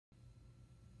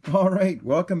All right,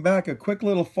 welcome back. A quick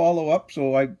little follow-up.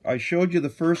 So I showed you the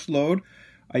first load.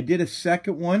 I did a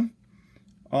second one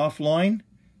offline,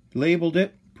 labeled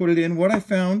it, put it in. What I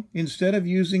found, instead of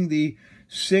using the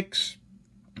 6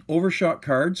 overshot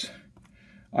cards,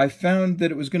 I found that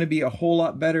it was going to be a whole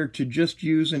lot better to just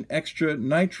use an extra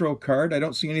nitro card. I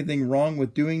don't see anything wrong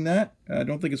with doing that. I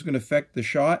don't think it's going to affect the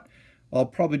shot. I'll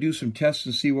probably do some tests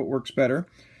and see what works better.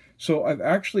 So I've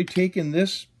actually taken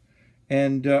this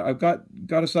and I've got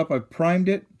us up. I've primed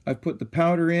it. I've put the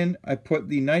powder in. I put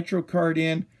the nitro card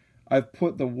in. I've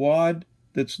put the wad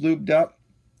that's lubed up.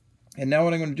 And now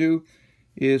what I'm going to do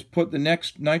is put the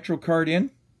next nitro card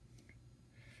in.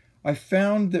 I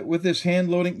found that with this hand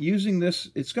loading, using this,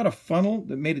 it's got a funnel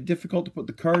that made it difficult to put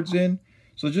the cards in.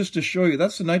 So just to show you,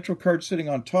 that's the nitro card sitting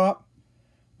on top.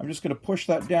 I'm just going to push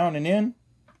that down and in.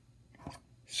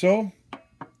 So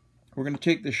we're going to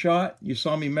take the shot. You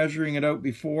saw me measuring it out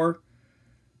before.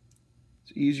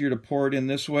 It's easier to pour it in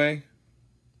this way.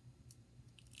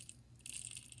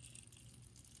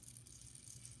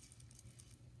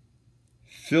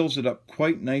 Fills it up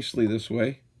quite nicely this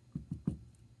way.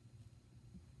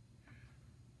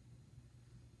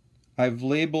 I've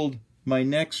labeled my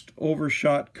next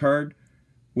overshot card,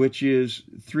 which is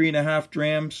 3.5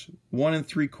 drams, 1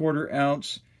 3/4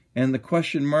 ounce. And the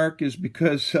question mark is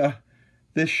because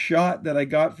this shot that I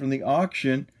got from the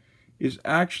auction is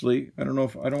actually, I don't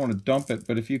want to dump it,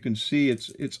 but if you can see,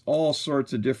 it's all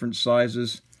sorts of different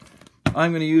sizes.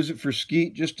 I'm going to use it for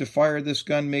skeet just to fire this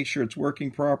gun, make sure it's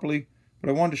working properly. But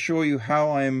I wanted to show you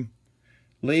how I'm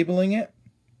labeling it.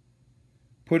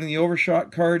 Putting the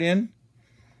overshot card in,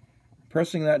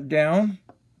 pressing that down.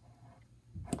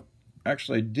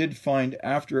 Actually, I did find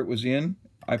after it was in,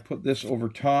 I put this over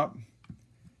top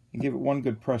and give it one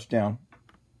good press down.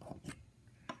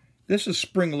 This is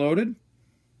spring-loaded.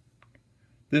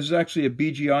 This is actually a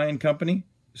BGI & Company.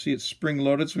 See, it's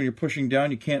spring-loaded, so when you're pushing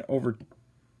down, you can't overdo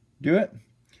it.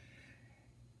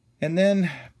 And then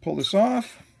pull this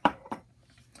off.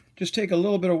 Just take a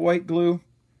little bit of white glue.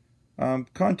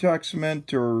 Contact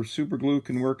cement or super glue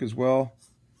can work as well.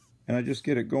 And I just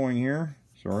get it going here.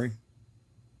 Sorry.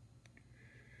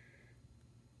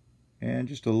 And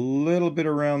just a little bit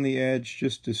around the edge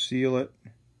just to seal it.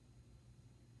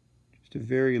 Just a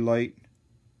very light.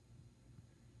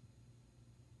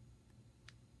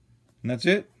 And that's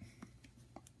it.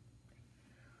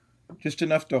 Just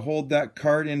enough to hold that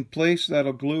card in place.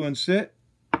 That'll glue and sit.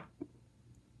 Got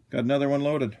another one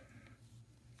loaded.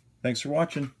 Thanks for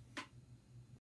watching.